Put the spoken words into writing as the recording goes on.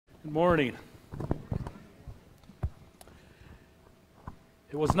Good morning.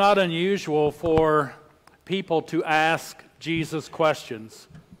 It was not unusual for people to ask Jesus questions.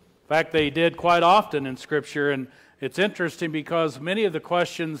 In fact, they did quite often in Scripture, and it's interesting because many of the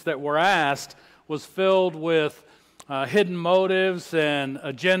questions that were asked was filled with hidden motives and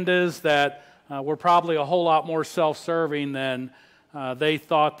agendas that were probably a whole lot more self-serving than they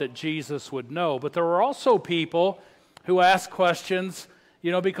thought that Jesus would know. But there were also people who asked questions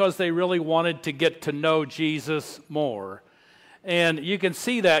because they really wanted to get to know Jesus more. And you can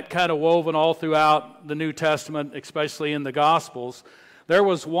see that kind of woven all throughout the New Testament, especially in the Gospels. There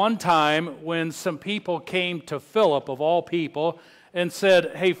was one time when some people came to Philip, of all people, and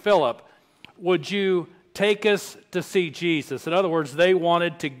said, "Hey, Philip, would you take us to see Jesus?" In other words, they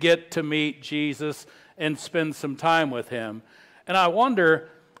wanted to get to meet Jesus and spend some time with him. And I wonder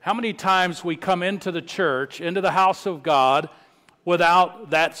how many times we come into the church, into the house of God,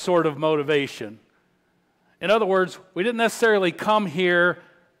 without that sort of motivation. In other words, we didn't necessarily come here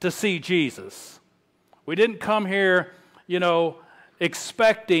to see Jesus. We didn't come here,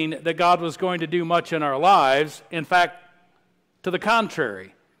 expecting that God was going to do much in our lives. In fact, to the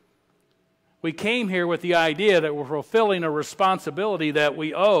contrary. We came here with the idea that we're fulfilling a responsibility that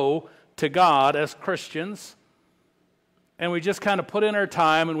we owe to God as Christians. And we just kind of put in our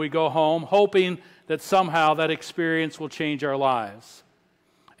time and we go home hoping that somehow that experience will change our lives.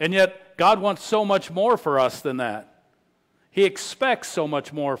 And yet, God wants so much more for us than that. He expects so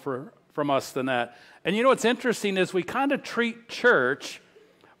much more from us than that. And what's interesting is we kind of treat church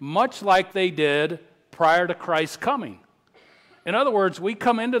much like they did prior to Christ's coming. In other words, we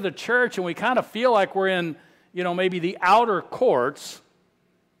come into the church and we kind of feel like we're in, maybe the outer courts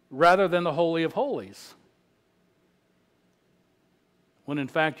rather than the Holy of Holies. When in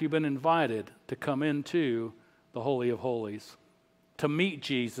fact you've been invited to come into the Holy of Holies, to meet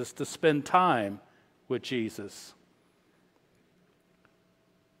Jesus, to spend time with Jesus.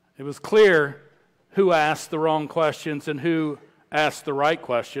 It was clear who asked the wrong questions and who asked the right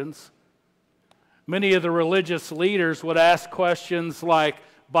questions. Many of the religious leaders would ask questions like,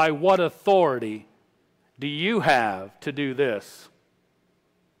 "By what authority do you have to do this?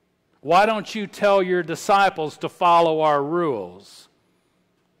 Why don't you tell your disciples to follow our rules?"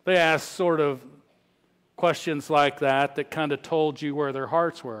 They asked sort of questions like that kind of told you where their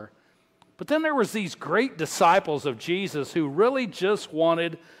hearts were. But then there was these great disciples of Jesus who really just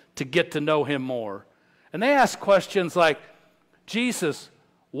wanted to get to know him more. And they asked questions like, "Jesus,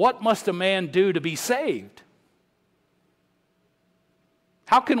 what must a man do to be saved?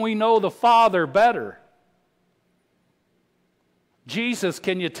 How can we know the Father better? Jesus,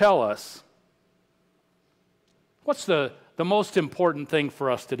 can you tell us? What's the most important thing for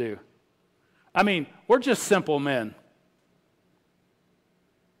us to do?" I mean, we're just simple men.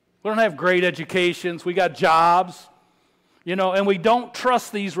 We don't have great educations. We got jobs, and we don't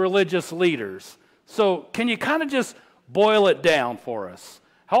trust these religious leaders. So can you kind of just boil it down for us?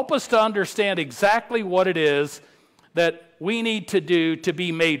 Help us to understand exactly what it is that we need to do to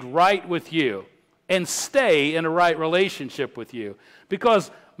be made right with you and stay in a right relationship with you.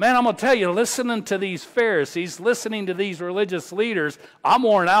 Because, man, I'm going to tell you, listening to these Pharisees, listening to these religious leaders, I'm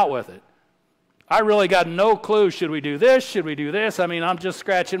worn out with it. I really got no clue. Should we do this? Should we do this? I mean, I'm just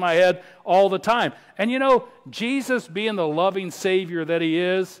scratching my head all the time. And Jesus, being the loving Savior that he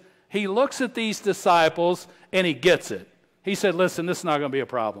is, he looks at these disciples and he gets it. He said, "Listen, this is not going to be a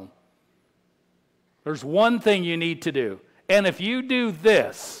problem. There's one thing you need to do. And if you do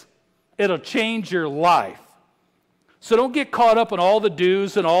this, it'll change your life. So don't get caught up in all the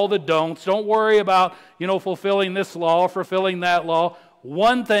do's and all the don'ts. Don't worry about, fulfilling this law or fulfilling that law.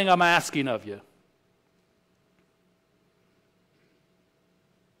 One thing I'm asking of you."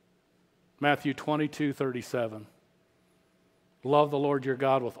 Matthew 22:37. "Love the Lord your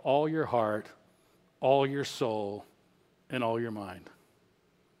God with all your heart, all your soul, and all your mind."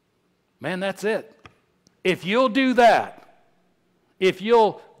 Man, that's it. If you'll do that, if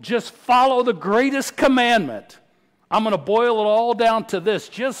you'll just follow the greatest commandment, I'm going to boil it all down to this: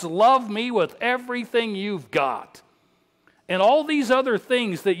 just love me with everything you've got. And all these other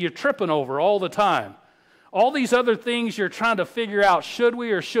things that you're tripping over all the time, all these other things you're trying to figure out, should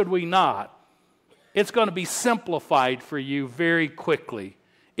we or should we not, it's going to be simplified for you very quickly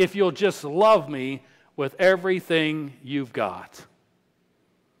if you'll just love me with everything you've got.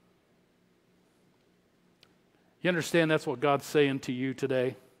 You understand that's what God's saying to you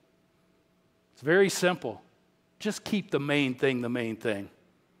today? It's very simple. Just keep the main thing the main thing.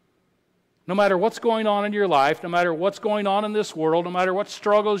 No matter what's going on in your life, no matter what's going on in this world, no matter what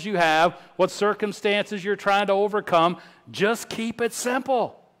struggles you have, what circumstances you're trying to overcome, just keep it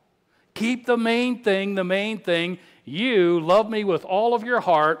simple. Keep the main thing the main thing. You love me with all of your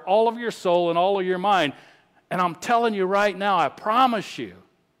heart, all of your soul, and all of your mind. And I'm telling you right now, I promise you,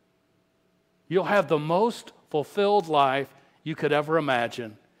 you'll have the most fulfilled life you could ever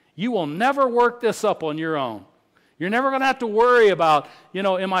imagine. You will never work this up on your own. You're never going to have to worry about,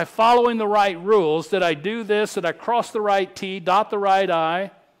 am I following the right rules? Did I do this? Did I cross the right T, dot the right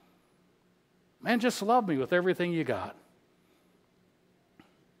I? Man, just love me with everything you got.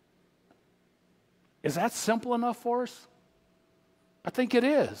 Is that simple enough for us? I think it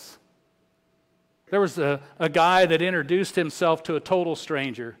is. There was a guy that introduced himself to a total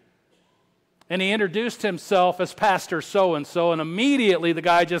stranger. And he introduced himself as Pastor so-and-so, and immediately the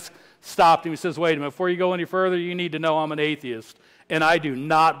guy just stopped him. He says, wait a minute, before you go any further, you need to know I'm an atheist, and I do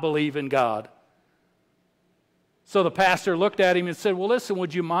not believe in God. So the pastor looked at him and said, well, listen,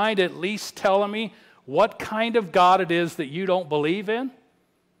 would you mind at least telling me what kind of God it is that you don't believe in?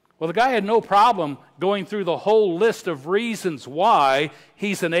 Well, the guy had no problem going through the whole list of reasons why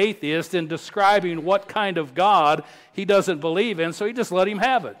he's an atheist and describing what kind of God he doesn't believe in, so he just let him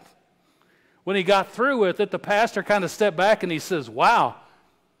have it. When he got through with it, the pastor kind of stepped back and he says, wow,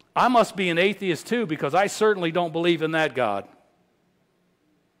 I must be an atheist too, because I certainly don't believe in that God.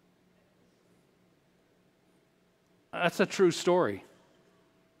 That's a true story.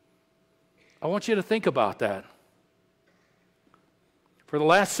 I want you to think about that. For the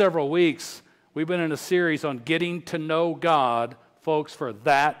last several weeks, we've been in a series on getting to know God, folks, for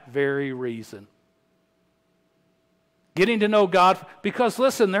that very reason. Getting to know God, because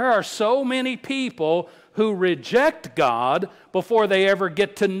listen, there are so many people who reject God before they ever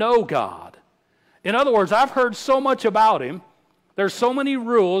get to know God. In other words, I've heard so much about Him. There's so many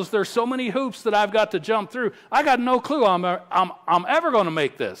rules. There's so many hoops that I've got to jump through. I got no clue I'm ever going to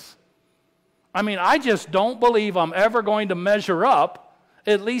make this. I mean, I just don't believe I'm ever going to measure up,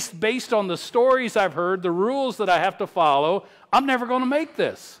 at least based on the stories I've heard, the rules that I have to follow. I'm never going to make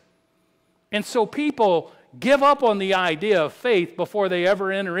this. And so people give up on the idea of faith before they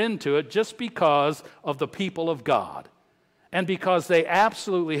ever enter into it just because of the people of God and because they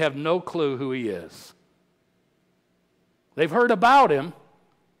absolutely have no clue who He is. They've heard about Him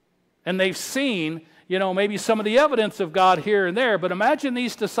and they've seen, maybe some of the evidence of God here and there, but imagine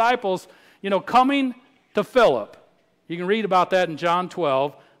these disciples, coming to Philip. You can read about that in John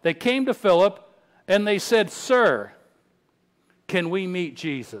 12. They came to Philip and they said, "Sir, can we meet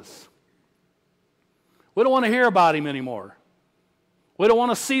Jesus?" We don't want to hear about Him anymore. We don't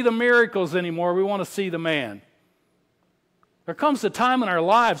want to see the miracles anymore. We want to see the man. There comes a time in our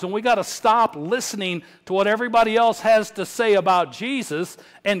lives when we got to stop listening to what everybody else has to say about Jesus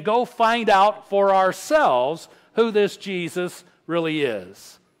and go find out for ourselves who this Jesus really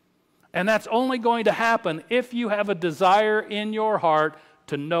is. And that's only going to happen if you have a desire in your heart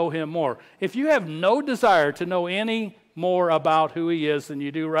to know Him more. If you have no desire to know any more about who He is than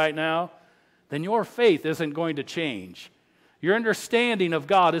you do right now, then your faith isn't going to change. Your understanding of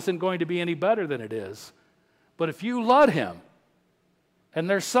God isn't going to be any better than it is. But if you love Him, and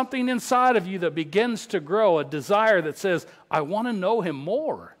there's something inside of you that begins to grow, a desire that says, I want to know Him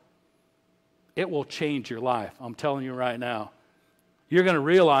more, it will change your life. I'm telling you right now. You're going to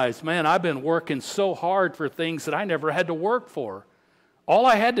realize, man, I've been working so hard for things that I never had to work for. All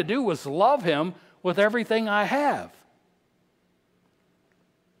I had to do was love Him with everything I have.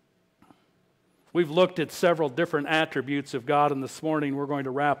 We've looked at several different attributes of God, and this morning we're going to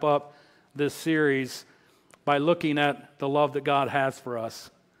wrap up this series by looking at the love that God has for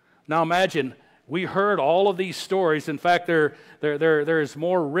us. Now imagine, we heard all of these stories. In fact, there is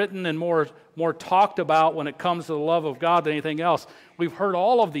more written and more talked about when it comes to the love of God than anything else. We've heard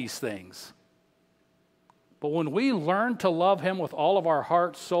all of these things. But when we learn to love Him with all of our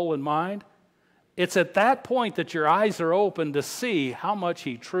heart, soul, and mind, it's at that point that your eyes are open to see how much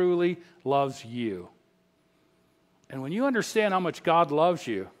He truly loves you. And when you understand how much God loves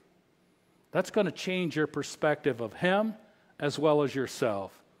you, that's going to change your perspective of Him as well as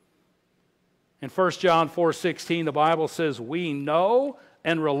yourself. In 1 John 4:16, the Bible says, we know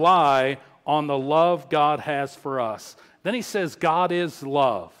and rely on the love God has for us. Then he says, God is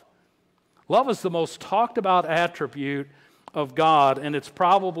love. Love is the most talked about attribute of God, and it's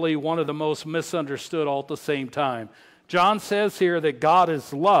probably one of the most misunderstood all at the same time. John says here that God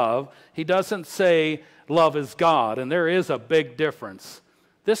is love. He doesn't say love is God, and there is a big difference.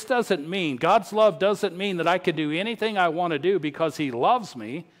 This doesn't mean, God's love doesn't mean that I can do anything I want to do because He loves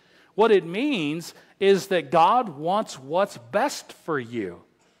me. What it means is that God wants what's best for you.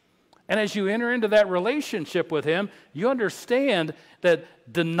 And as you enter into that relationship with Him, you understand that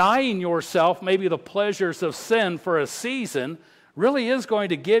denying yourself maybe the pleasures of sin for a season really is going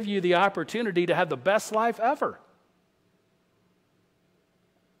to give you the opportunity to have the best life ever.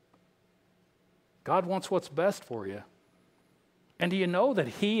 God wants what's best for you. And do you know that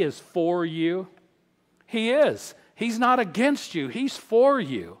He is for you? He is. He's not against you. He's for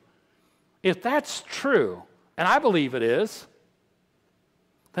you. If that's true, and I believe it is,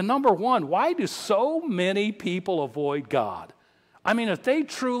 then number one, why do so many people avoid God? I mean, if they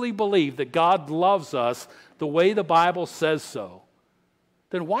truly believe that God loves us the way the Bible says so,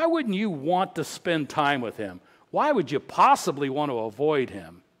 then why wouldn't you want to spend time with Him? Why would you possibly want to avoid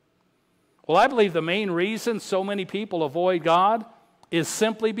Him? Well, I believe the main reason so many people avoid God is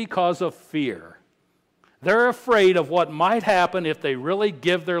simply because of fear. They're afraid of what might happen if they really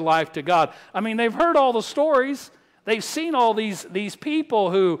give their life to God. I mean, they've heard all the stories. They've seen all these people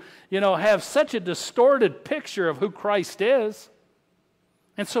who, have such a distorted picture of who Christ is.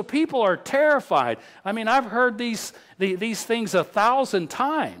 And so people are terrified. I mean, I've heard these things 1,000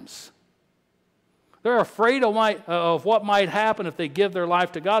 times. They're afraid of what might happen if they give their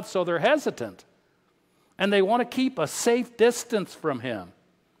life to God, so they're hesitant. And they want to keep a safe distance from Him.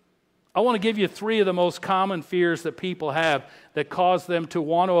 I want to give you 3 of the most common fears that people have that cause them to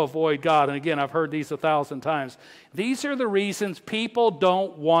want to avoid God. And again, I've heard these 1,000 times. These are the reasons people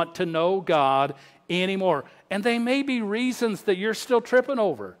don't want to know God anymore. And they may be reasons that you're still tripping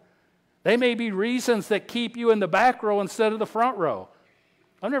over. They may be reasons that keep you in the back row instead of the front row.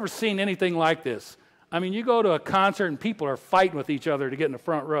 I've never seen anything like this. I mean, you go to a concert and people are fighting with each other to get in the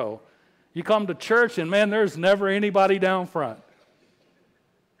front row. You come to church and, man, there's never anybody down front.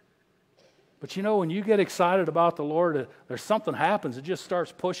 But when you get excited about the Lord, there's something happens. It just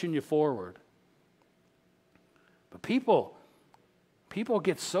starts pushing you forward. But people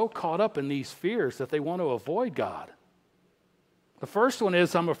get so caught up in these fears that they want to avoid God. The first one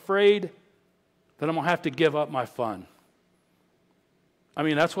is, I'm afraid that I'm going to have to give up my fun. I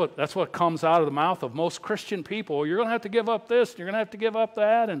mean, that's what comes out of the mouth of most Christian people. You're going to have to give up this, and you're going to have to give up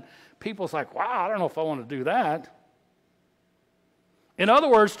that. And people's like, wow, I don't know if I want to do that. In other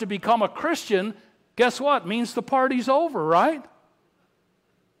words, to become a Christian, guess what? Means the party's over, right?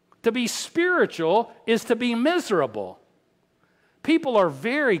 To be spiritual is to be miserable. People are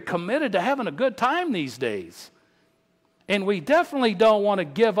very committed to having a good time these days. And we definitely don't want to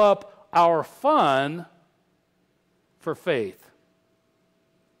give up our fun for faith.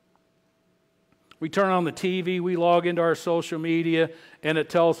 We turn on the TV, we log into our social media, and it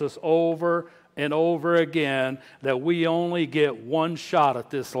tells us over and over again that we only get one shot at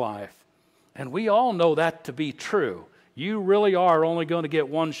this life. And we all know that to be true. You really are only going to get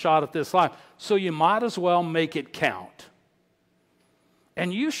one shot at this life. So you might as well make it count.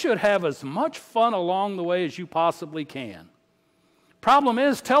 And you should have as much fun along the way as you possibly can. Problem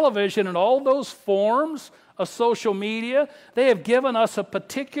is, television and all those forms of social media, they have given us a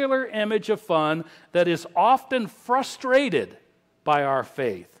particular image of fun that is often frustrated by our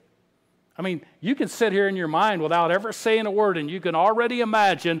faith. I mean, you can sit here in your mind without ever saying a word, and you can already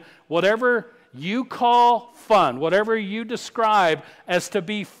imagine whatever you call fun, whatever you describe as to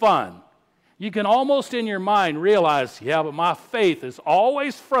be fun. You can almost in your mind realize, yeah, but my faith is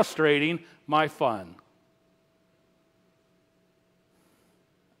always frustrating my fun.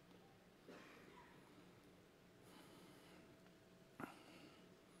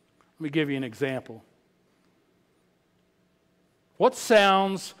 Let me give you an example. What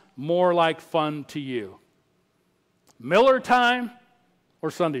sounds more like fun to you? Miller time or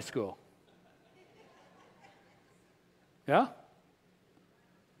Sunday school? Yeah?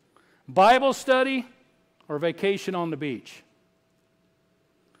 Bible study or vacation on the beach?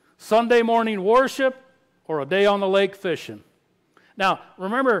 Sunday morning worship or a day on the lake fishing? Now,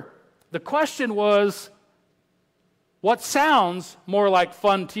 remember, the question was, what sounds more like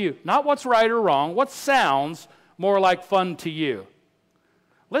fun to you? Not what's right or wrong. What sounds more like fun to you?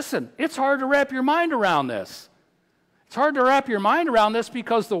 Listen, it's hard to wrap your mind around this. It's hard to wrap your mind around this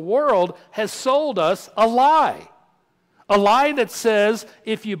because the world has sold us a lie. A lie that says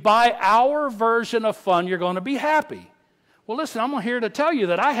if you buy our version of fun, you're going to be happy. Well, listen, I'm here to tell you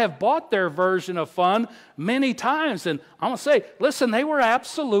that I have bought their version of fun many times, and I'm going to say, listen, they were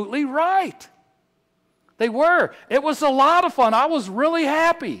absolutely right. They were. It was a lot of fun. I was really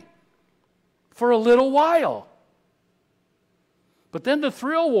happy for a little while. But then the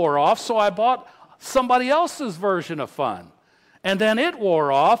thrill wore off, so I bought somebody else's version of fun. And then it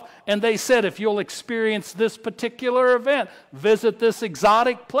wore off, and they said, if you'll experience this particular event, visit this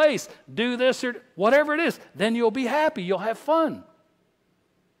exotic place, do this or whatever it is, then you'll be happy, you'll have fun.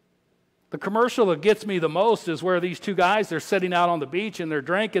 The commercial that gets me the most is where these two guys, they're sitting out on the beach and they're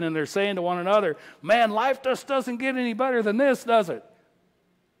drinking and they're saying to one another, man, life just doesn't get any better than this, does it?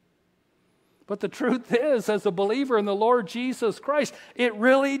 But the truth is, as a believer in the Lord Jesus Christ, it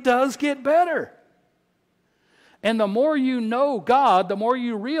really does get better. And the more you know God, the more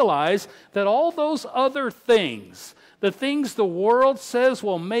you realize that all those other things, the things the world says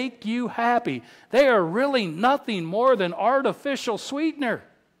will make you happy, they are really nothing more than artificial sweetener.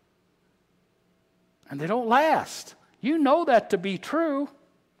 And they don't last. You know that to be true.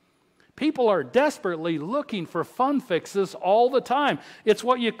 People are desperately looking for fun fixes all the time. It's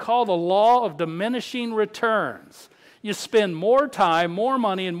what you call the law of diminishing returns. You spend more time, more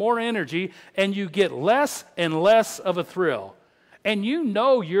money, and more energy, and you get less and less of a thrill. And you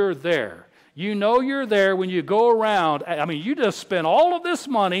know you're there. You know you're there when you go around. I mean, you just spent all of this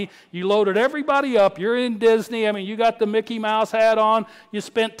money. You loaded everybody up. You're in Disney. I mean, you got the Mickey Mouse hat on. You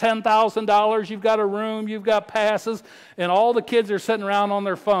spent $10,000. You've got a room. You've got passes. And all the kids are sitting around on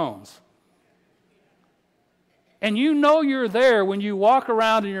their phones. And you know you're there when you walk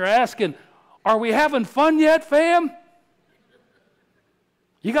around and you're asking, are we having fun yet, fam?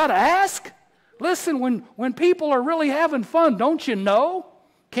 You got to ask. Listen, when people are really having fun, don't you know?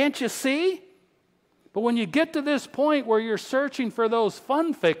 Can't you see? But when you get to this point where you're searching for those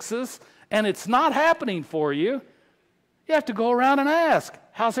fun fixes and it's not happening for you, you have to go around and ask,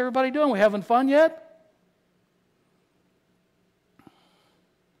 how's everybody doing? We having fun yet?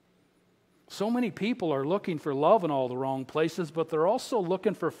 So many people are looking for love in all the wrong places, but they're also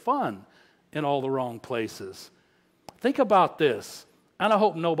looking for fun in all the wrong places. Think about this. And I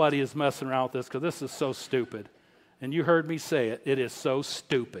hope nobody is messing around with this because this is so stupid. And you heard me say it. It is so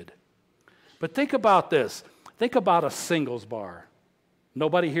stupid. But think about this. Think about a singles bar.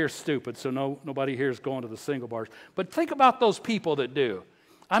 Nobody here is stupid, so nobody here is going to the single bars. But think about those people that do.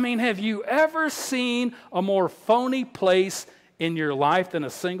 I mean, have you ever seen a more phony place in your life than a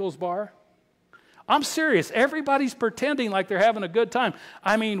singles bar? I'm serious. Everybody's pretending like they're having a good time.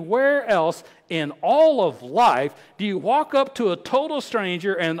 I mean, where else in all of life do you walk up to a total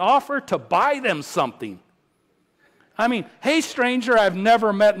stranger and offer to buy them something? I mean, hey, stranger, I've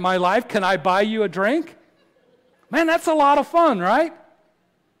never met in my life. Can I buy you a drink? Man, that's a lot of fun, right?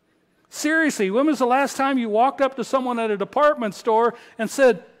 Seriously, when was the last time you walked up to someone at a department store and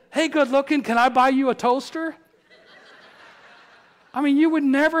said, hey, good looking, can I buy you a toaster? I mean, you would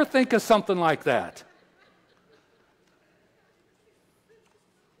never think of something like that.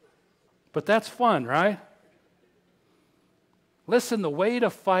 But that's fun, right? Listen, the way to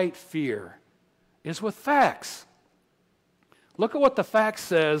fight fear is with facts. Look at what the fact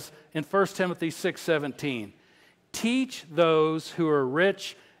says in 1 Timothy 6:17. Teach those who are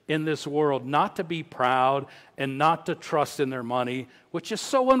rich in this world not to be proud and not to trust in their money, which is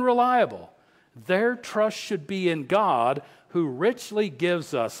so unreliable. Their trust should be in God, who richly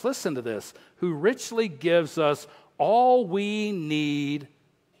gives us, listen to this, who richly gives us all we need.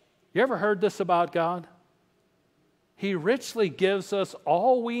 You ever heard this about God? He richly gives us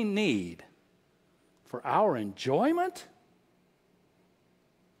all we need for our enjoyment?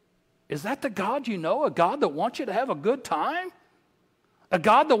 Is that the God you know? A God that wants you to have a good time? A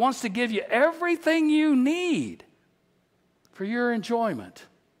God that wants to give you everything you need for your enjoyment?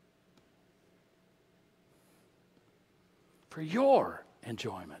 For your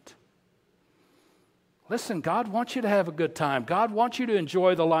enjoyment. Listen, God wants you to have a good time. God wants you to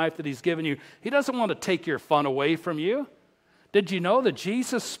enjoy the life that He's given you. He doesn't want to take your fun away from you. Did you know that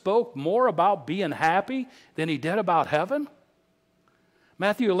Jesus spoke more about being happy than He did about heaven?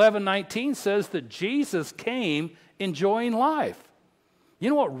 Matthew 11:19 says that Jesus came enjoying life. You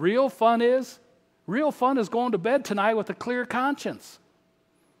know what real fun is? Real fun is going to bed tonight with a clear conscience.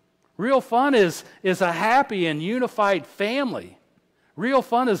 Real fun is a happy and unified family. Real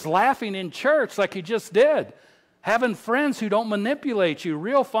fun is laughing in church like you just did. Having friends who don't manipulate you.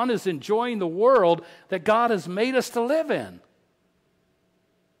 Real fun is enjoying the world that God has made us to live in.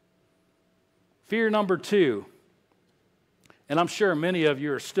 Fear number 2. And I'm sure many of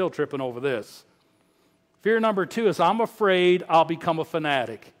you are still tripping over this. Fear number 2 is, I'm afraid I'll become a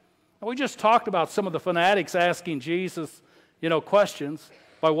fanatic. And we just talked about some of the fanatics asking Jesus, questions.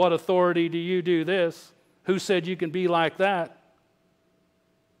 By what authority do you do this? Who said you can be like that?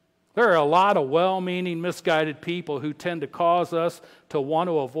 There are a lot of well-meaning, misguided people who tend to cause us to want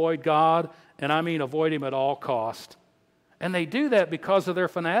to avoid God, and I mean avoid Him at all cost. And they do that because of their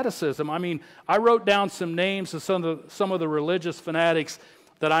fanaticism. I mean, I wrote down some names of some of the religious fanatics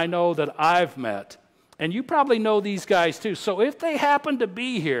that I know that I've met. And you probably know these guys too. So if they happen to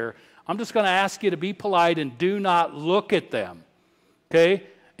be here, I'm just going to ask you to be polite and do not look at them. Okay?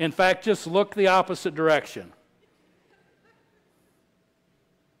 In fact, just look the opposite direction.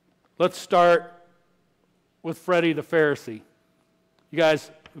 Let's start with Freddie the Pharisee. You guys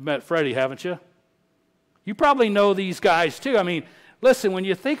have met Freddie, haven't you? You probably know these guys too. I mean, listen, when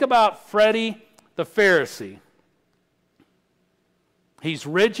you think about Freddie the Pharisee, he's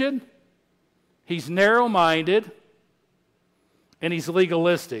rigid, he's narrow-minded, and he's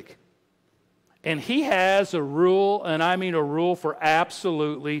legalistic. And he has a rule, and I mean a rule for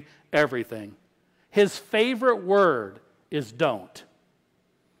absolutely everything. His favorite word is don't.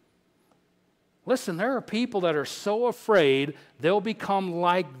 Listen, there are people that are so afraid they'll become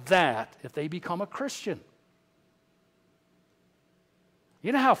like that if they become a Christian.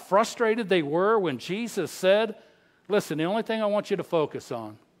 You know how frustrated they were when Jesus said, listen, the only thing I want you to focus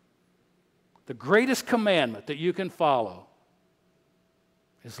on, the greatest commandment that you can follow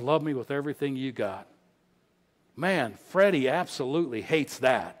is love me with everything you got. Man, Freddie absolutely hates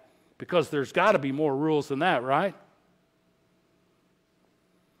that because there's got to be more rules than that, right?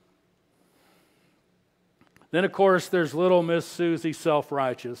 Then, of course, there's little Miss Susie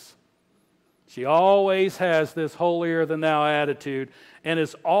Self-Righteous. She always has this holier-than-thou attitude and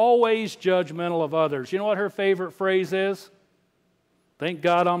is always judgmental of others. You know what her favorite phrase is? Thank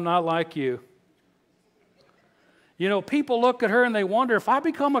God I'm not like you. You know, people look at her and they wonder, if I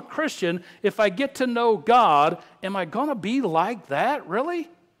become a Christian, if I get to know God, am I going to be like that, really?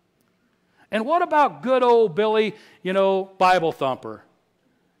 And what about good old Billy, Bible thumper?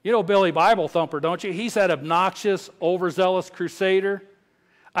 You know Billy Bible thumper, don't you? He's that obnoxious, overzealous crusader.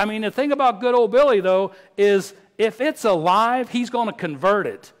 I mean, the thing about good old Billy, though, is if it's alive, he's going to convert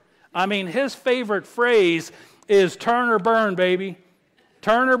it. I mean, his favorite phrase is turn or burn, baby.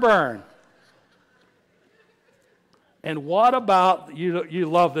 Turn or burn. And what about, you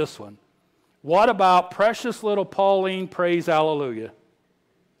love this one, what about precious little Pauline praise hallelujah?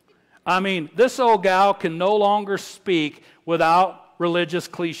 I mean, this old gal can no longer speak without religious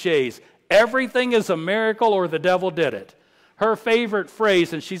cliches. Everything is a miracle or the devil did it. Her favorite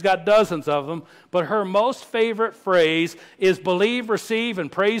phrase, and she's got dozens of them, but her most favorite phrase is believe, receive,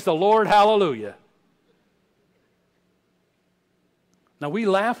 and praise the Lord, hallelujah. Now, we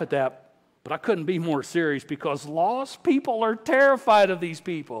laugh at that, but I couldn't be more serious because lost people are terrified of these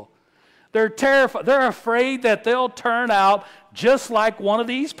people. They're terrified. They're afraid that they'll turn out just like one of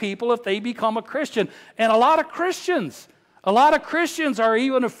these people if they become a Christian. And a lot of Christians are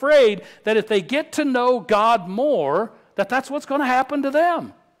even afraid that if they get to know God more, that's what's going to happen to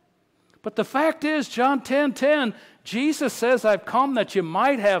them. But the fact is, John 10:10, Jesus says, I've come that you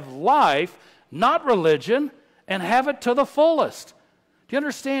might have life, not religion, and have it to the fullest. Do you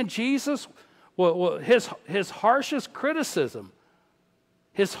understand Jesus? Well, his harshest criticism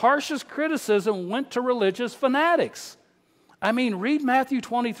went to religious fanatics. I mean, read Matthew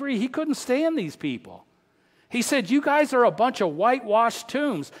 23. He couldn't stand these people. He said, you guys are a bunch of whitewashed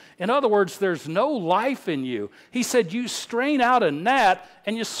tombs. In other words, there's no life in you. He said, you strain out a gnat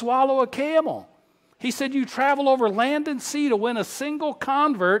and you swallow a camel. He said, you travel over land and sea to win a single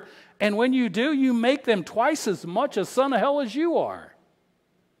convert, and when you do, you make them twice as much a son of hell as you are.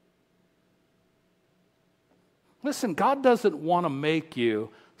 Listen, God doesn't want to make you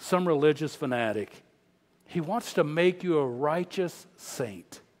some religious fanatic. He wants to make you a righteous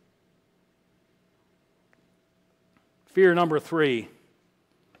saint. Fear number 3,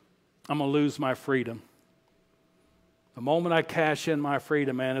 I'm going to lose my freedom. The moment I cash in my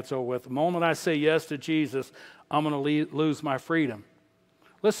freedom, man, it's over with. The moment I say yes to Jesus, I'm going to lose my freedom.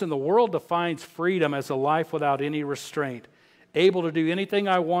 Listen, the world defines freedom as a life without any restraint. Able to do anything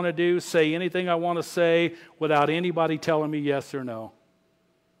I want to do, say anything I want to say, without anybody telling me yes or no.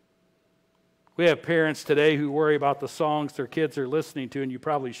 We have parents today who worry about the songs their kids are listening to, and you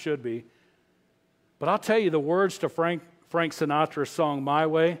probably should be. But I'll tell you, the words to Frank Sinatra's song, My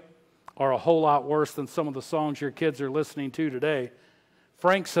Way, are a whole lot worse than some of the songs your kids are listening to today.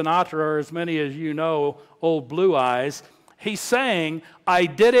 Frank Sinatra, or as many as you know, Old Blue Eyes, he sang, I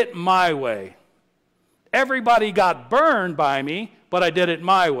did it my way. Everybody got burned by me, but I did it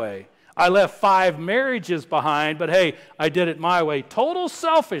my way. I left 5 marriages behind, but hey, I did it my way. Total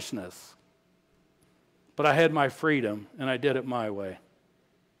selfishness. But I had my freedom, and I did it my way.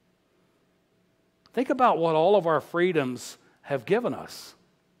 Think about what all of our freedoms have given us.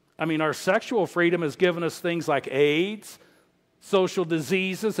 I mean, our sexual freedom has given us things like AIDS, social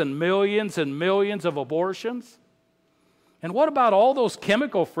diseases, and millions of abortions. And what about all those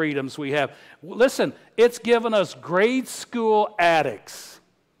chemical freedoms we have? Listen, it's given us grade school addicts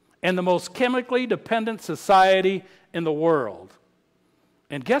and the most chemically dependent society in the world.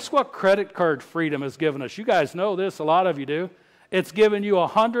 And guess what credit card freedom has given us? You guys know this, a lot of you do. It's given you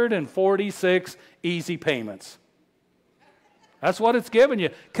 146 easy payments. That's what it's given you.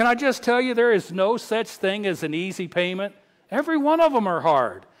 Can I just tell you, there is no such thing as an easy payment? Every one of them are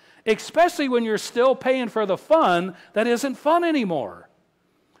hard, especially when you're still paying for the fun that isn't fun anymore.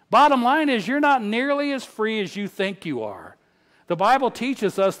 Bottom line is, you're not nearly as free as you think you are. The Bible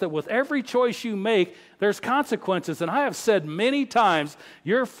teaches us that with every choice you make, there's consequences. And I have said many times,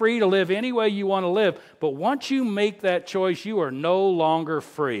 you're free to live any way you want to live. But once you make that choice, you are no longer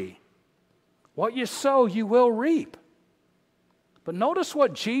free. What you sow, you will reap. But notice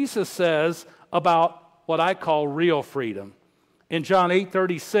what Jesus says about what I call real freedom. In John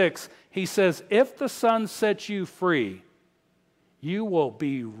 8:36, he says, if the Son sets you free, you will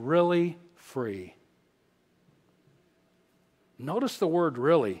be really free. Notice the word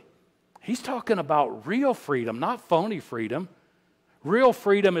really. He's talking about real freedom, not phony freedom. Real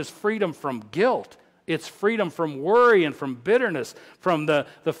freedom is freedom from guilt. It's freedom from worry and from bitterness, from the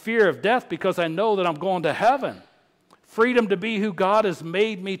fear of death, because I know that I'm going to heaven. Freedom to be who God has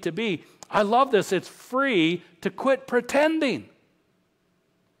made me to be. I love this. It's free to quit pretending.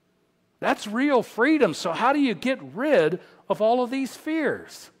 That's real freedom. So how do you get rid of all of these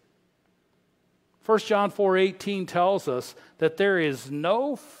fears? 1 John 4:18 tells us that there is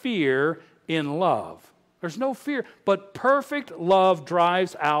no fear in love. There's no fear, but perfect love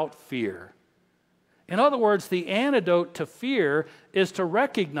drives out fear. In other words, the antidote to fear is to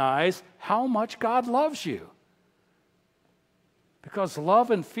recognize how much God loves you. Because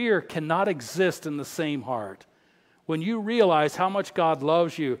love and fear cannot exist in the same heart. When you realize how much God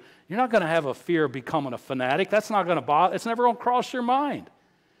loves you, you're not going to have a fear of becoming a fanatic. That's not going to bother. It's never going to cross your mind.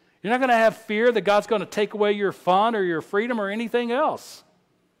 You're not going to have fear that God's going to take away your fun or your freedom or anything else.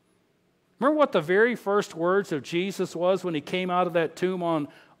 Remember what the very first words of Jesus was when he came out of that tomb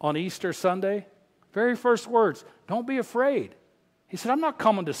on Easter Sunday? Very first words, don't be afraid. He said, I'm not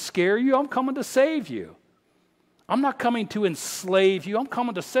coming to scare you, I'm coming to save you. I'm not coming to enslave you, I'm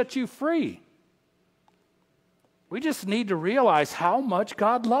coming to set you free. We just need to realize how much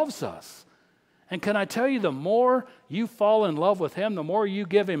God loves us. And can I tell you, the more you fall in love with him, the more you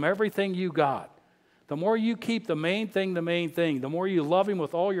give him everything you got. The more you keep the main thing, the more you love him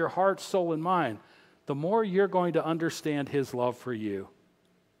with all your heart, soul, and mind, the more you're going to understand his love for you.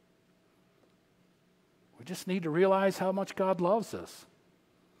 We just need to realize how much God loves us.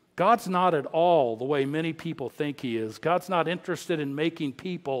 God's not at all the way many people think he is. God's not interested in making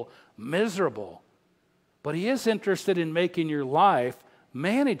people miserable. But he is interested in making your life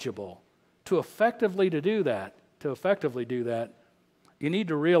manageable. To effectively do that, you need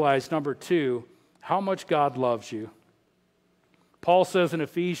to realize, number 2, how much God loves you. Paul says in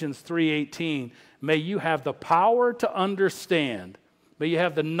Ephesians 3:18, may you have the power to understand. May you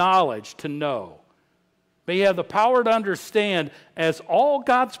have the knowledge to know. May you have the power to understand as all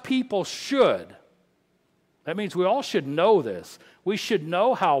God's people should. That means we all should know this. We should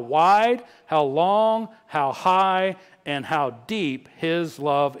know how wide, how long, how high, and how deep his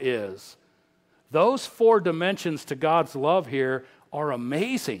love is. Those 4 dimensions to God's love here are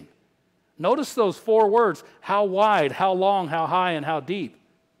amazing. Notice those 4 words, how wide, how long, how high, and how deep.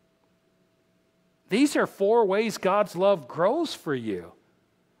 These are 4 ways God's love grows for you.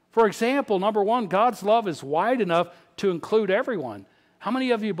 For example, number 1, God's love is wide enough to include everyone. How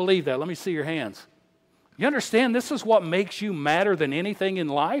many of you believe that? Let me see your hands. You understand this is what makes you matter than anything in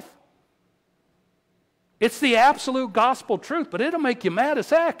life? It's the absolute gospel truth, but it'll make you mad as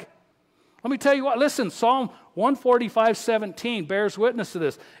heck. Let me tell you what, listen, Psalm 145:17 bears witness to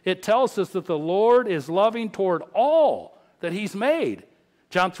this. It tells us that the Lord is loving toward all that he's made.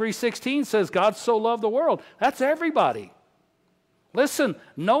 John 3:16 says God so loved the world. That's everybody. Listen,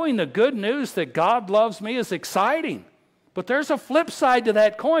 knowing the good news that God loves me is exciting. But there's a flip side to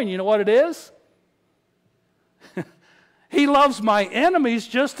that coin. You know what it is? He loves my enemies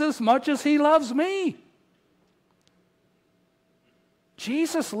just as much as he loves me.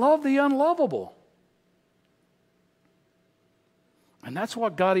 Jesus loved the unlovable. And that's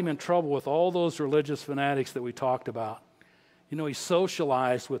what got him in trouble with all those religious fanatics that we talked about. You know, he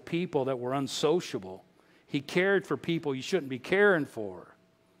socialized with people that were unsociable. He cared for people you shouldn't be caring for.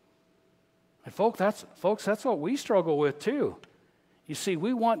 And folks, that's what we struggle with too. You see,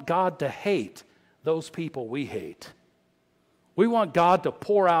 we want God to hate those people we hate. We want God to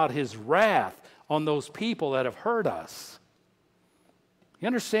pour out his wrath on those people that have hurt us. You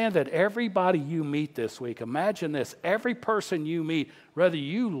understand that everybody you meet this week, imagine this, every person you meet, whether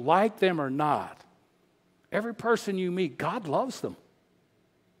you like them or not, every person you meet, God loves them.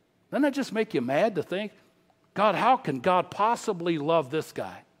 Doesn't that just make you mad to think, God, how can God possibly love this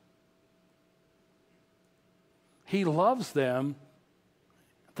guy? He loves them,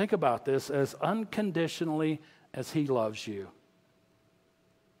 think about this, as unconditionally as he loves you.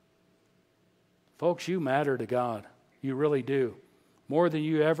 Folks, you matter to God. You really do. More than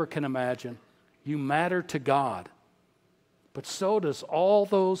you ever can imagine. You matter to God. But so does all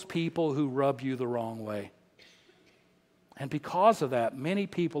those people who rub you the wrong way. And because of that, many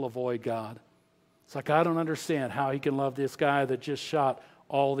people avoid God. It's like, I don't understand how he can love this guy that just shot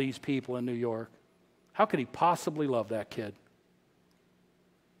all these people in New York. How could he possibly love that kid?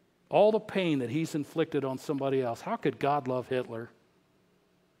 All the pain that he's inflicted on somebody else. How could God love Hitler?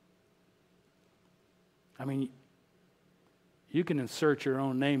 I mean, you can insert your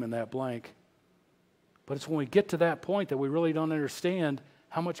own name in that blank. But it's when we get to that point that we really don't understand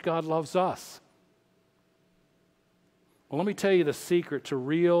how much God loves us. Well, let me tell you the secret to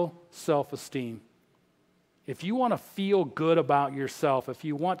real self-esteem. If you want to feel good about yourself, if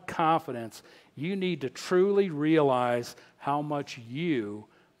you want confidence, you need to truly realize how much you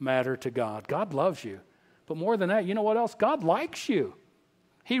matter to God. God loves you. But more than that, you know what else? God likes you.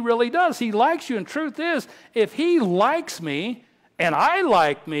 He really does. He likes you. And truth is, if he likes me and I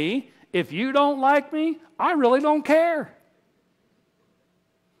like me, if you don't like me, I really don't care.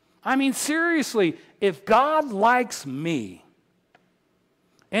 I mean, seriously, if God likes me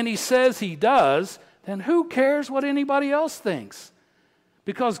and he says he does, then who cares what anybody else thinks?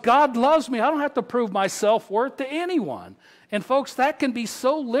 Because God loves me, I don't have to prove my self-worth to anyone. And folks, that can be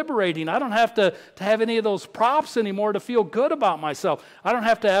so liberating. I don't have to have any of those props anymore to feel good about myself. I don't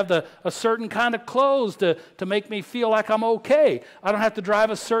have to have a certain kind of clothes to make me feel like I'm okay. I don't have to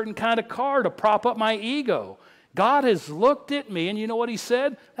drive a certain kind of car to prop up my ego. God has looked at me, and you know what he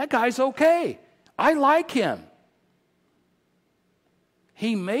said? That guy's okay. I like him.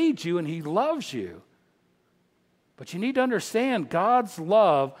 He made you, and he loves you. But you need to understand, God's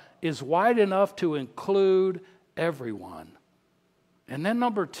love is wide enough to include everyone. And then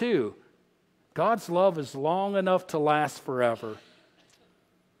number two, God's love is long enough to last forever.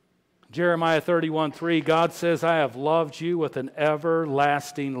 Jeremiah 31:3, God says, I have loved you with an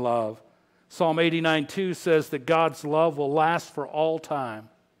everlasting love. Psalm 89:2 says that God's love will last for all time.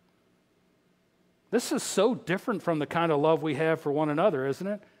 This is so different from the kind of love we have for one another, isn't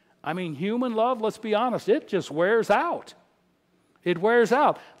it? I mean, human love, let's be honest, it just wears out. It wears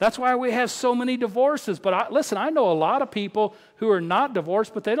out. That's why we have so many divorces. But listen, I know a lot of people who are not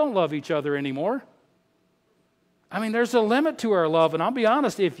divorced, but they don't love each other anymore. I mean, there's a limit to our love. And I'll be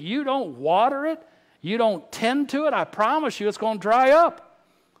honest, if you don't water it, you don't tend to it, I promise you it's going to dry up.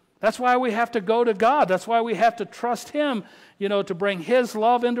 That's why we have to go to God. That's why we have to trust him, to bring his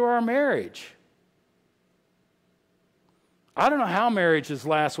love into our marriage. I don't know how marriages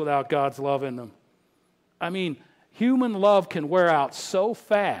last without God's love in them. I mean, human love can wear out so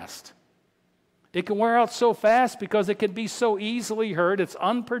fast. It can wear out so fast because it can be so easily hurt. It's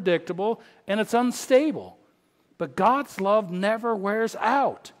unpredictable and it's unstable. But God's love never wears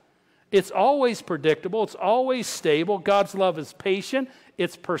out. It's always predictable. It's always stable. God's love is patient.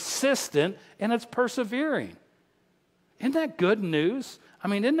 It's persistent and it's persevering. Isn't that good news? I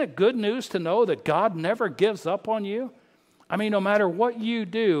mean, isn't it good news to know that God never gives up on you? I mean, no matter what you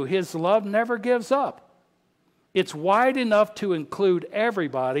do, his love never gives up. It's wide enough to include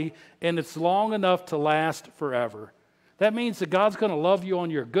everybody, and it's long enough to last forever. That means that God's going to love you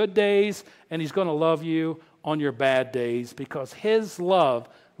on your good days, and he's going to love you on your bad days, because his love,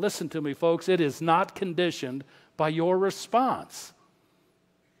 listen to me, folks, it is not conditioned by your response.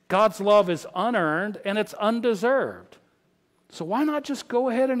 God's love is unearned, and it's undeserved. So why not just go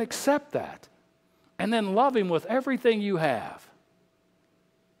ahead and accept that, and then love him with everything you have?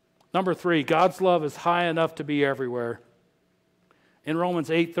 Number 3, God's love is high enough to be everywhere. In Romans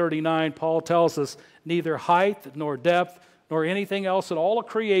 8:39, Paul tells us, neither height nor depth nor anything else in all of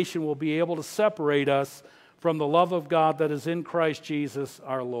creation will be able to separate us from the love of God that is in Christ Jesus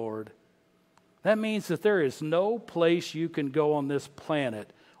our Lord. That means that there is no place you can go on this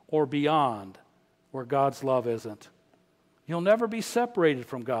planet or beyond where God's love isn't. You'll never be separated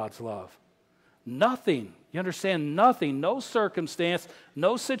from God's love. Nothing, you understand, nothing, no circumstance,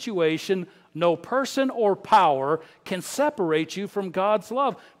 no situation, no person or power can separate you from God's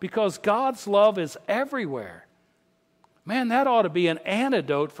love, because God's love is everywhere. Man, that ought to be an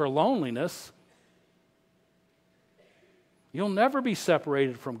antidote for loneliness. You'll never be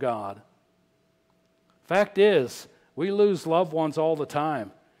separated from God. Fact is, we lose loved ones all the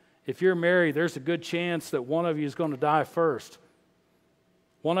time. If you're married, there's a good chance that one of you is going to die first.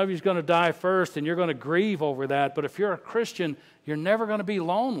 One of you is going to die first, and you're going to grieve over that. But if you're a Christian, you're never going to be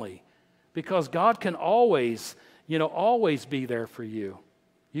lonely, because God can always be there for you.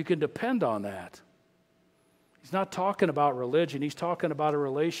 You can depend on that. He's not talking about religion. He's talking about a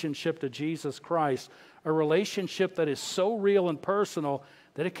relationship to Jesus Christ, a relationship that is so real and personal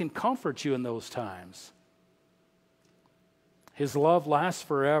that it can comfort you in those times. His love lasts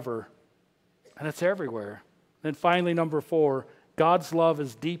forever, and it's everywhere. Then finally, number 4, God's love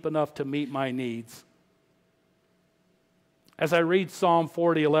is deep enough to meet my needs. As I read Psalm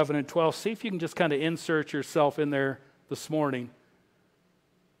 40, 11, and 12, see if you can just kind of insert yourself in there this morning.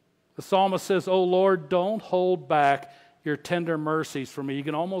 The psalmist says, "O Lord, don't hold back your tender mercies from me." You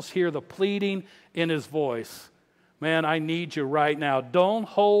can almost hear the pleading in his voice. Man, I need you right now. Don't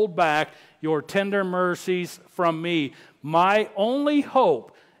hold back your tender mercies from me. My only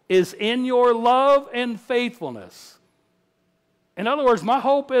hope is in your love and faithfulness. In other words, my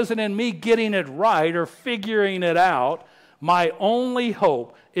hope isn't in me getting it right or figuring it out. My only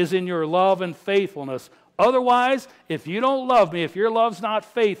hope is in your love and faithfulness. Otherwise, if you don't love me, if your love's not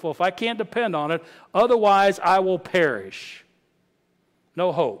faithful, if I can't depend on it, otherwise I will perish.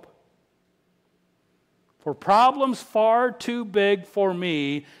 No hope. For problems far too big for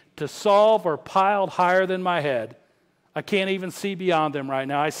me to solve or piled higher than my head, I can't even see beyond them right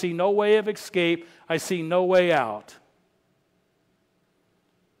now. I see no way of escape. I see no way out.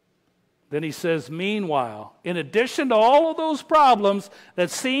 Then he says, meanwhile, in addition to all of those problems that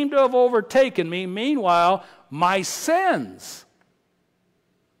seem to have overtaken me, meanwhile, my sins,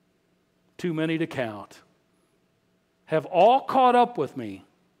 too many to count, have all caught up with me,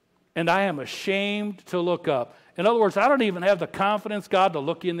 and I am ashamed to look up. In other words, I don't even have the confidence, God, to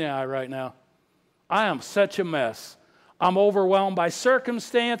look you in the eye right now. I am such a mess. I'm overwhelmed by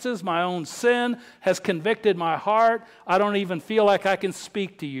circumstances. My own sin has convicted my heart. I don't even feel like I can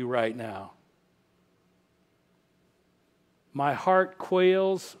speak to you right now. My heart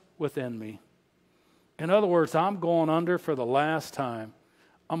quails within me. In other words, I'm going under for the last time.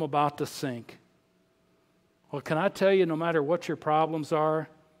 I'm about to sink. Well, can I tell you, no matter what your problems are,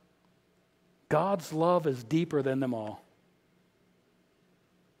 God's love is deeper than them all.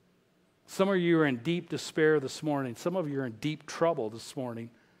 Some of you are in deep despair this morning. Some of you are in deep trouble this morning,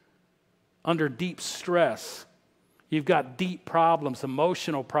 under deep stress. You've got deep problems,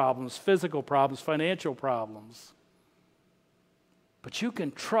 emotional problems, physical problems, financial problems. But you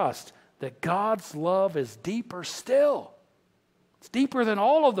can trust that God's love is deeper still. It's deeper than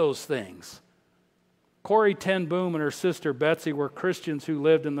all of those things. Corrie ten Boom and her sister Betsy were Christians who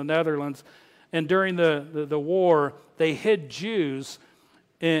lived in the Netherlands, and during the war, they hid Jews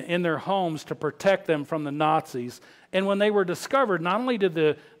in their homes to protect them from the Nazis. And when they were discovered, not only did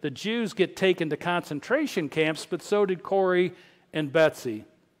the Jews get taken to concentration camps, but so did Corrie and Betsy.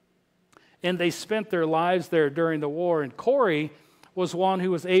 And they spent their lives there during the war. And Corrie was one who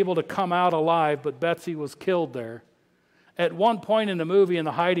was able to come out alive, but Betsy was killed there. At one point in the movie, in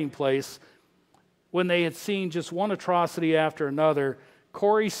the hiding place, when they had seen just one atrocity after another,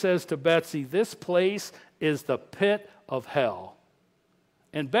 Corrie says to Betsy, "This place is the pit of hell."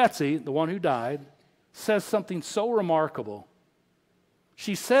 And Betsy, the one who died, says something so remarkable.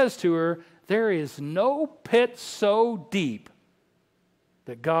 She says to her, "There is no pit so deep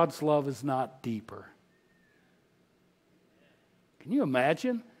that God's love is not deeper." Can you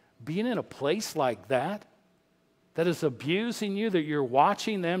imagine being in a place like that is abusing you, that you're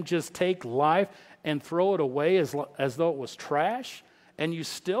watching them just take life and throw it away as though it was trash, and you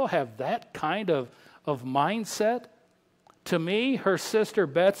still have that kind of mindset? To me, her sister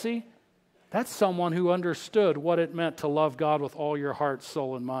Betsy, that's someone who understood what it meant to love God with all your heart,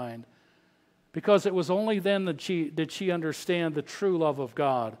 soul, and mind. Because it was only then that she understand the true love of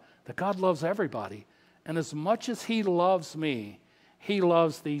God, that God loves everybody. And as much as He loves me, He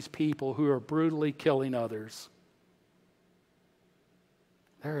loves these people who are brutally killing others.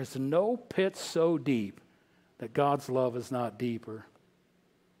 There is no pit so deep that God's love is not deeper.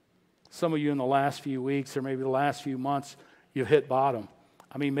 Some of you in the last few weeks or maybe the last few months, you've hit bottom.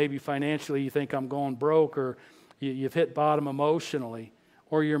 I mean, maybe financially you think I'm going broke, or you've hit bottom emotionally,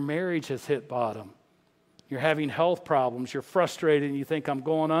 or your marriage has hit bottom. You're having health problems. You're frustrated and you think I'm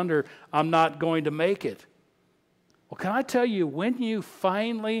going under. I'm not going to make it. Well, can I tell you, when you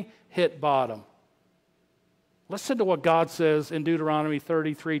finally hit bottom, listen to what God says in Deuteronomy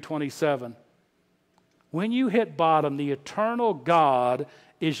 33:27. When you hit bottom, the eternal God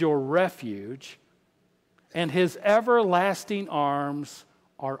is your refuge, and His everlasting arms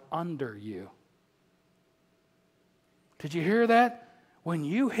are under you. Did you hear that? When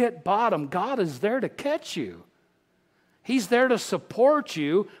you hit bottom, God is there to catch you. He's there to support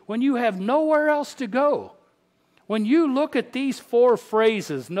you when you have nowhere else to go. When you look at these 4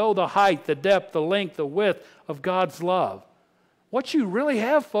 phrases, know the height, the depth, the length, the width of God's love, What you really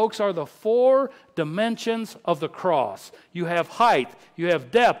have, folks, are the 4 dimensions of the cross. You have height, you have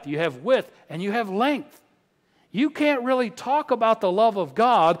depth, you have width, and you have length. You can't really talk about the love of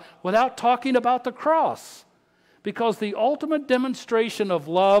God without talking about the cross. Because the ultimate demonstration of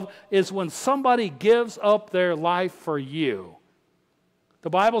love is when somebody gives up their life for you. The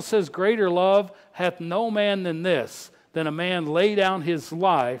Bible says, greater love hath no man than this, than a man lay down his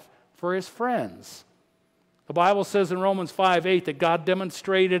life for his friends. The Bible says in Romans 5:8 that God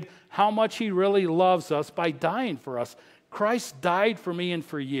demonstrated how much He really loves us by dying for us. Christ died for me and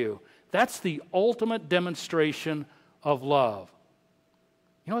for you. That's the ultimate demonstration of love.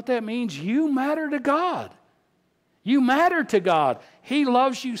 You know what that means? You matter to God. You matter to God. He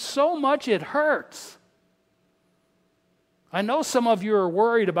loves you so much it hurts. I know some of you are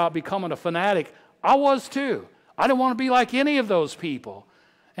worried about becoming a fanatic. I was too. I didn't want to be like any of those people.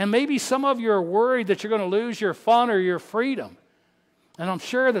 And maybe some of you are worried that you're going to lose your fun or your freedom. And I'm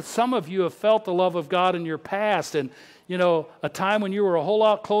sure that some of you have felt the love of God in your past and, a time when you were a whole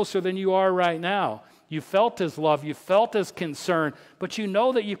lot closer than you are right now. You felt His love, you felt His concern, but you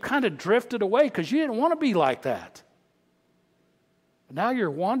know that you kind of drifted away because you didn't want to be like that. Now you're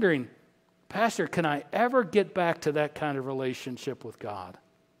wondering, Pastor, can I ever get back to that kind of relationship with God?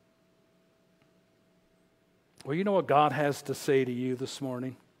 Well, you know what God has to say to you this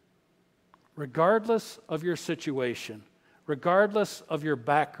morning? Regardless of your situation, regardless of your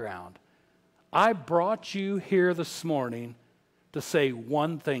background, I brought you here this morning to say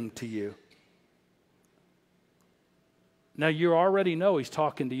one thing to you. Now, you already know He's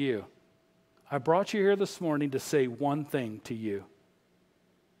talking to you. I brought you here this morning to say one thing to you.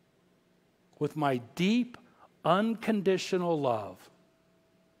 With my deep, unconditional love,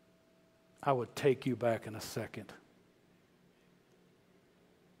 I would take you back in a second.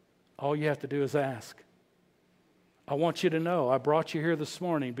 All you have to do is ask. I want you to know, I brought you here this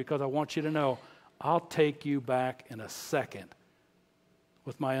morning because I want you to know I'll take you back in a second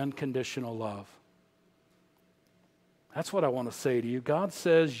with my unconditional love. That's what I want to say to you. God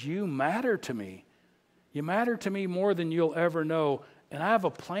says, you matter to me. You matter to me more than you'll ever know, and I have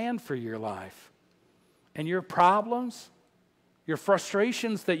a plan for your life. And your problems, your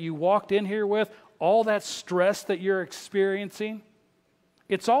frustrations that you walked in here with, all that stress that you're experiencing,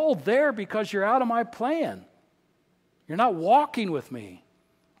 it's all there because you're out of my plan. You're not walking with me.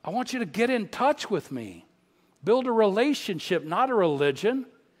 I want you to get in touch with me. Build a relationship, not a religion.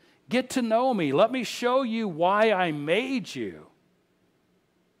 Get to know me. Let me show you why I made you.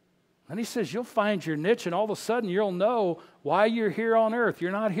 And He says, you'll find your niche, and all of a sudden you'll know why you're here on earth.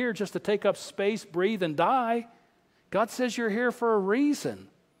 You're not here just to take up space, breathe, and die. God says you're here for a reason.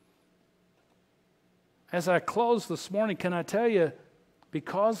 As I close this morning, can I tell you,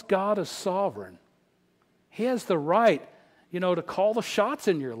 because God is sovereign, He has the right, to call the shots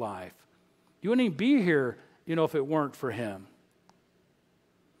in your life. You wouldn't even be here, if it weren't for Him.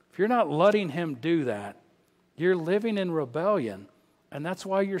 If you're not letting Him do that, you're living in rebellion, and that's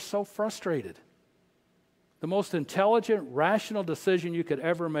why you're so frustrated. The most intelligent, rational decision you could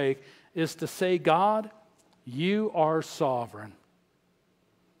ever make is to say, God, you are sovereign.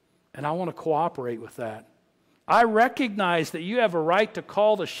 And I want to cooperate with that. I recognize that you have a right to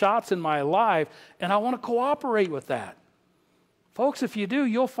call the shots in my life, and I want to cooperate with that. Folks, if you do,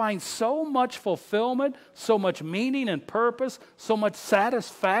 you'll find so much fulfillment, so much meaning and purpose, so much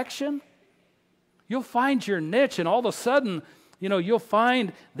satisfaction. You'll find your niche, and all of a sudden, you'll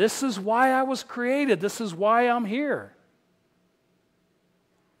find this is why I was created. This is why I'm here.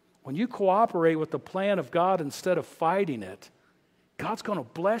 When you cooperate with the plan of God instead of fighting it, God's going to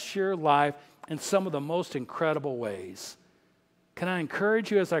bless your life in some of the most incredible ways. Can I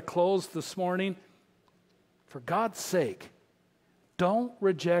encourage you as I close this morning? For God's sake, don't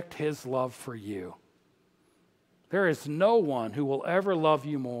reject His love for you. There is no one who will ever love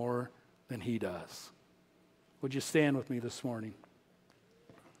you more than He does. Would you stand with me this morning?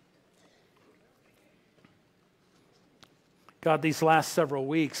 God, these last several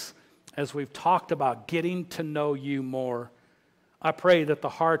weeks, as we've talked about getting to know you more, I pray that the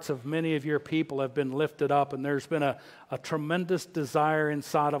hearts of many of your people have been lifted up, and there's been a tremendous desire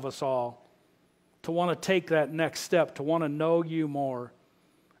inside of us all to want to take that next step, to want to know you more.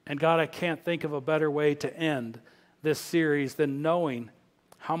 And God, I can't think of a better way to end this series than knowing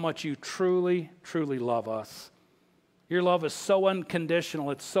how much you truly, truly love us. Your love is so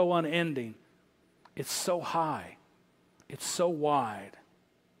unconditional, it's so unending, it's so high, it's so wide,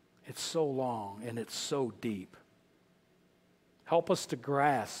 it's so long, and it's so deep. Help us to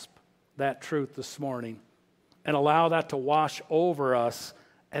grasp that truth this morning and allow that to wash over us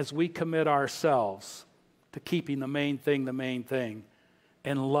as we commit ourselves to keeping the main thing,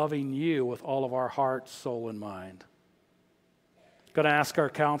 and loving you with all of our heart, soul, and mind. I'm going to ask our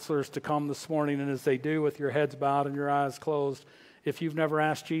counselors to come this morning, and as they do, with your heads bowed and your eyes closed, if you've never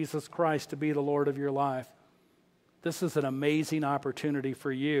asked Jesus Christ to be the Lord of your life, this is an amazing opportunity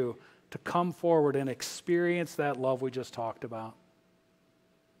for you to come forward and experience that love we just talked about.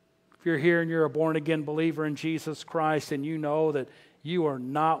 If you're here and you're a born-again believer in Jesus Christ and you know that you are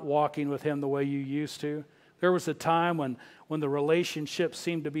not walking with Him the way you used to, there was a time when the relationship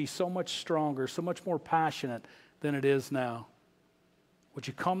seemed to be so much stronger, so much more passionate than it is now. Would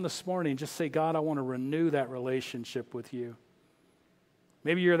you come this morning and just say, God, I want to renew that relationship with you?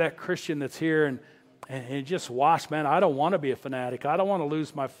 Maybe you're that Christian that's here and just watch, man, I don't want to be a fanatic. I don't want to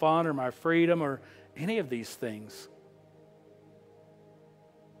lose my fun or my freedom or any of these things.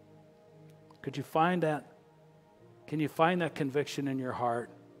 Could you find that? Can you find that conviction in your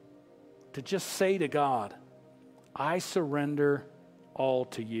heart to just say to God, I surrender all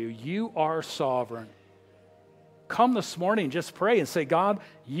to you. You are sovereign. Come this morning, just pray and say, God,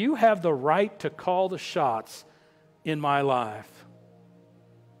 you have the right to call the shots in my life.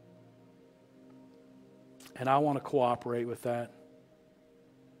 And I want to cooperate with that.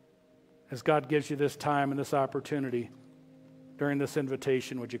 As God gives you this time and this opportunity during this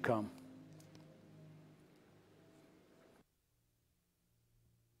invitation, would you come?